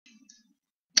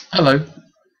Hello,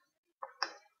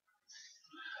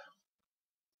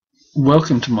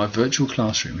 welcome to my virtual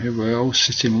classroom. Here we're all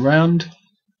sitting round.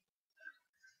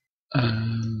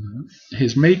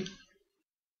 Here's me.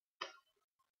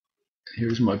 Here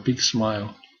is my big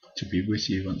smile to be with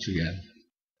you once again.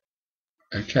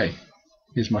 Okay,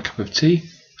 here's my cup of tea.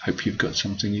 Hope you've got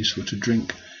something useful to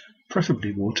drink,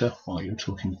 preferably water, while you're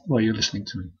listening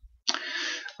to me.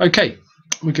 Okay,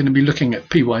 we're going to be looking at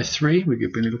Py3. We're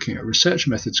going to be looking at a research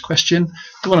methods question.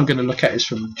 The one I'm going to look at is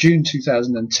from June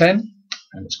 2010,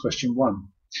 and it's question 1.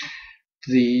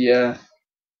 The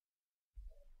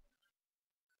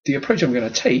approach I'm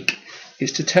going to take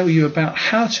is to tell you about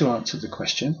how to answer the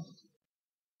question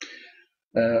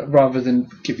rather than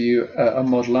give you a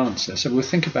model answer. So we'll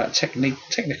think about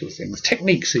technical things,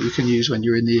 techniques that you can use when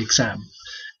you're in the exam.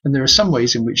 And there are some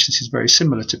ways in which this is very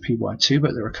similar to Py2,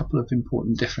 but there are a couple of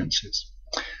important differences.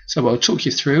 So I'll talk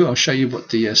you through, I'll show you what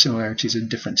the similarities and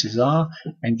differences are,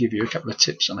 and give you a couple of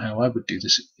tips on how I would do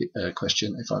this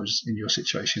question if I was in your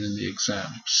situation in the exam.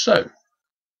 So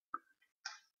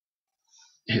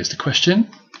here's the question,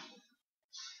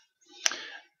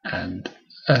 and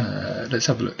let's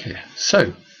have a look here.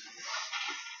 So,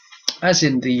 as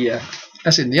in Py2,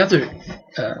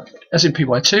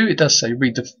 it does say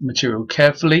read the material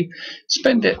carefully,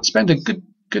 spend a good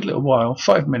little while,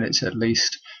 5 minutes at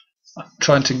least,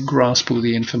 trying to grasp all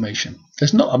the information.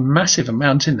 There's not a massive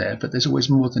amount in there, but there's always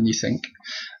more than you think,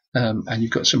 and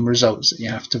you've got some results that you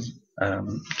have to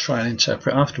try and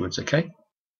interpret afterwards. Okay.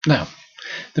 Now,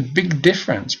 the big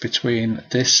difference between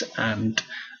this and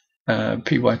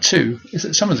Py2 is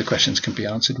that some of the questions can be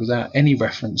answered without any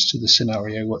reference to the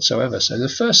scenario whatsoever. So the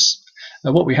first,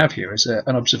 what we have here is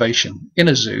an observation in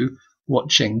a zoo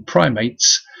watching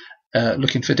primates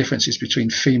looking for differences between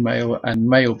female and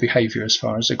male behavior as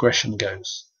far as aggression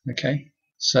goes. Okay,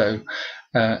 so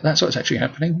that's what's actually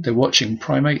happening. They're watching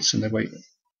primates and they're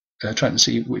trying to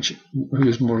see who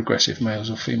is more aggressive, males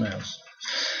or females.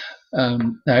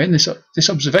 Now in this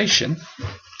observation,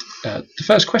 the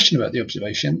first question about the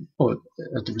observation or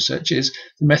the research is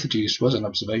the method used was an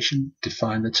observation.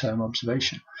 Define the term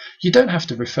observation. You don't have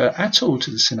to refer at all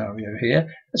to the scenario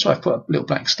here. That's why I've put a little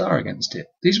black star against it.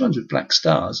 These ones with black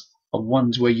stars are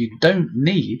ones where you don't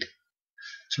need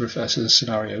to refer to the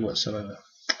scenario whatsoever.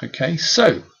 Okay, so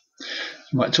you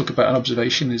might talk about an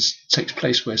observation takes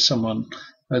place where someone,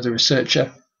 the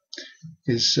researcher,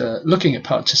 is looking at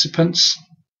participants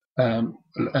and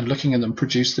looking at them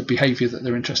produce the behavior that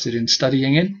they're interested in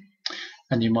studying in.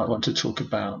 And you might want to talk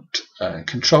about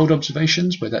controlled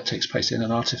observations, where that takes place in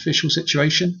an artificial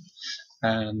situation,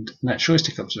 and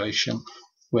naturalistic observation,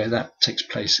 where that takes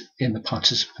place in the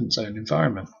participant's own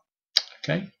environment.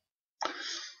 Okay.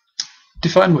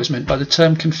 Define what is meant by the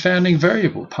term confounding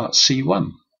variable, part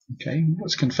C1. Okay,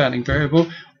 what's confounding variable?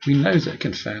 We know that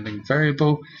confounding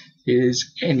variable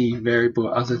is any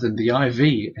variable other than the IV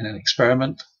in an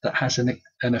experiment that has an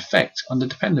effect on the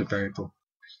dependent variable.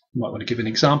 You might want to give an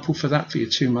example for that for your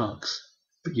 2 marks,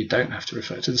 but you don't have to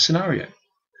refer to the scenario.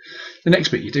 The next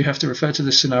bit, you do have to refer to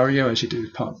the scenario as you do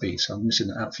with part B, so I'm missing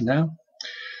that out for now.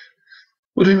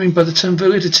 What do we mean by the term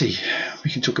validity?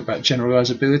 We can talk about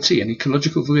generalizability and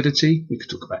ecological validity. We can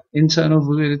talk about internal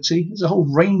validity. There's a whole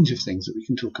range of things that we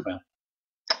can talk about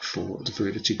for the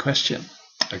validity question.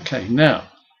 Okay, now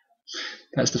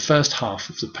that's the first half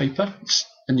of the paper,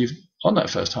 and on that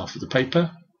first half of the paper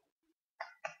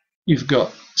you've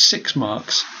got 6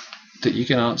 marks that you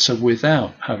can answer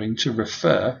without having to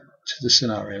refer to the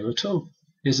scenario at all.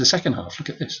 Here's the second half. Look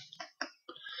at this.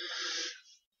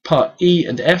 Part E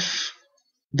and F,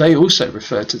 they also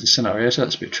refer to the scenario, so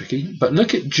that's a bit tricky. But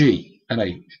look at G and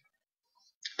H.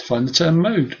 To find the term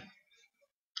mode,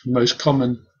 most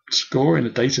common score in a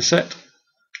data set.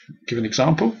 Give an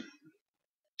example.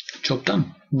 Job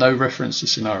done. No reference to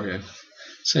scenario.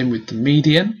 Same with the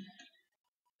median.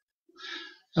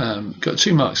 Got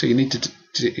 2 marks, so you need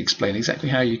to explain exactly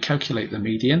how you calculate the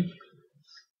median,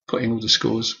 putting all the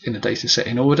scores in a data set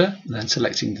in order, and then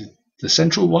selecting the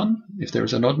central one if there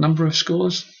is an odd number of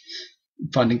scores,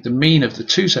 finding the mean of the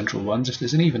 2 central ones if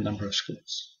there's an even number of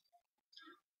scores.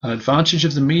 An advantage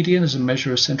of the median as a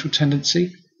measure of central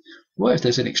tendency. Well, if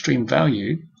there's an extreme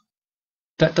value,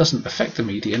 that doesn't affect the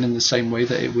median in the same way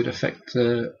that it would affect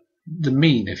the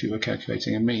mean if you were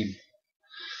calculating a mean.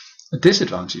 A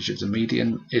disadvantage of the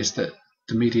median is that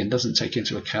the median doesn't take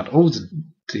into account all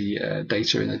the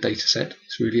data in the data set.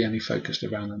 It's really only focused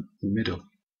around the middle.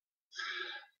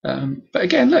 But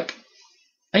again, look,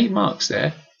 8 marks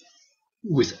there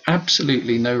with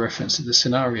absolutely no reference to the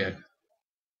scenario.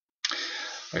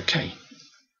 Okay,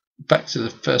 back to the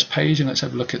first page and let's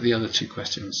have a look at the other 2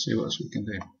 questions, see what else we can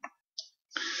do.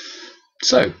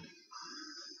 So,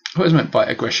 what was meant by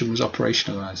aggression was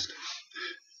operationalized. It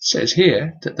says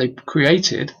here that they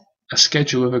created a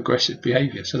schedule of aggressive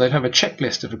behavior. So they'd have a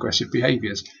checklist of aggressive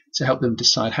behaviors to help them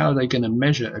decide how they're going to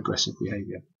measure aggressive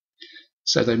behavior.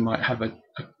 So they might have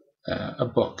a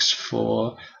box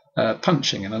for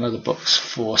punching, and another box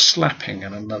for slapping,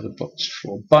 and another box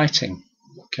for biting.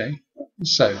 Okay,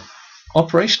 so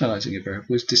operationalizing a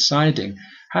variable is deciding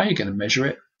how you're going to measure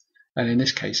it, and in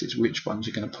this case it's which ones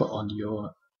you're going to put on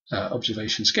your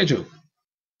observation schedule.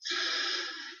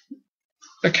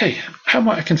 Okay, how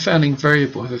might a confounding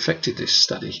variable have affected this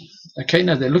study? Okay,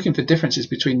 now they're looking for differences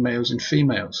between males and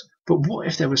females, but what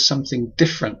if there was something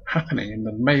different happening in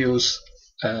the males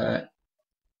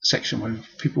section when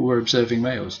people were observing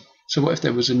males? So what if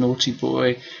there was a naughty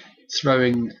boy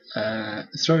throwing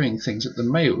things at the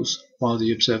males while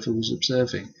the observer was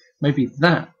observing? Maybe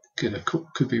that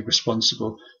could be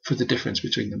responsible for the difference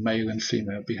between the male and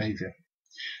female behavior.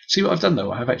 See what I've done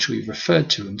though? I have actually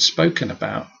referred to and spoken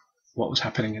about what was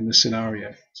happening in the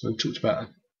scenario. So we talked about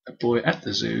a boy at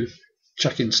the zoo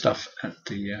chucking stuff at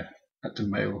the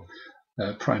male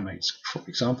primates, for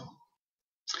example.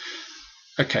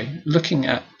 Okay, looking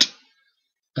at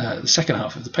the second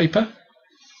half of the paper,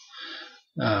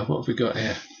 what have we got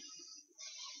here?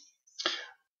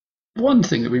 One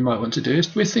thing that we might want to do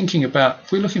is we're thinking about,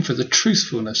 if we're looking for the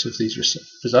truthfulness of these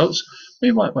results,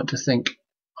 we might want to think,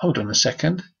 hold on a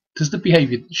second, does the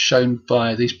behavior shown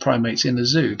by these primates in the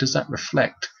zoo, does that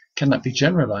reflect, can that be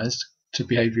generalized to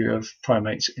behavior of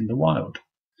primates in the wild?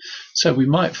 So we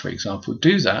might, for example,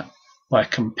 do that by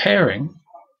comparing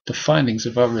the findings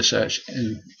of our research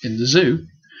in the zoo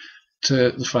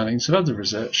to the findings of other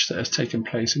research that has taken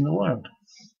place in the wild.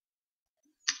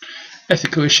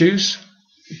 Ethical issues.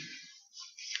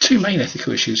 Two main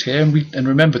ethical issues here, and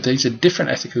remember these are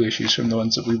different ethical issues from the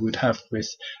ones that we would have with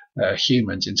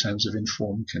humans in terms of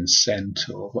informed consent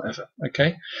or whatever. Okay,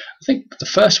 I think the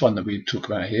first one that we'd talk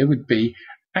about here would be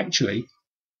actually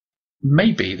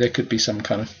maybe there could be some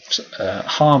kind of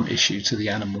harm issue to the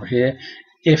animal here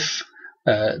if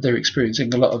they're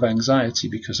experiencing a lot of anxiety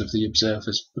because of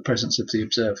the presence of the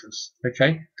observers.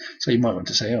 Okay, so you might want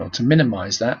to say, oh, to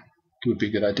minimize that, it would be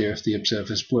a good idea if the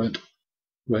observers weren't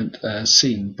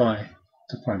seen by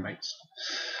the primates.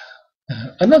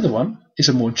 Another one is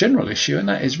a more general issue, and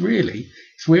that is really,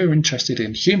 if we're interested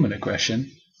in human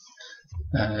aggression,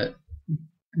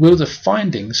 will the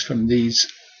findings from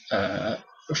these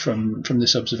from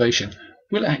this observation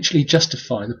will actually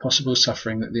justify the possible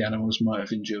suffering that the animals might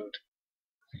have endured?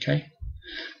 Okay,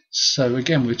 so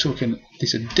again, we're talking,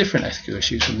 these are different ethical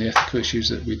issues from the ethical issues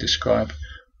that we describe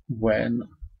when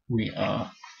we are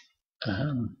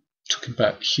talking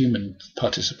about human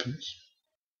participants.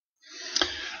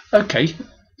 Okay,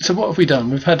 so what have we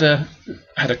done? We've had a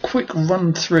quick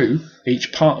run through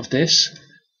each part of this.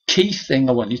 Key thing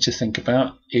I want you to think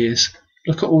about is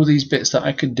look at all these bits that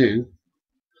I could do,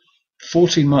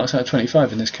 14 marks out of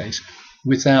 25 in this case,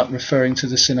 without referring to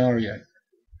the scenario.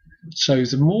 So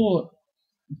the more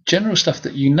general stuff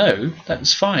that you know,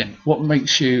 that's fine. But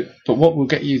what will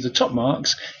get you the top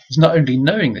marks is not only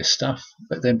knowing this stuff,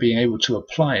 but then being able to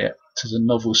apply it to the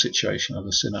novel situation or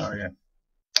the scenario.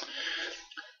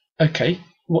 Okay,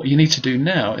 what you need to do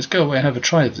now is go away and have a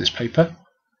try of this paper,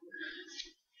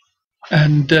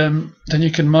 and then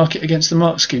you can mark it against the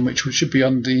mark scheme, which will also be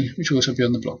on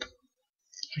the blog.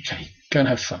 Okay, go and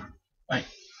have fun. Bye.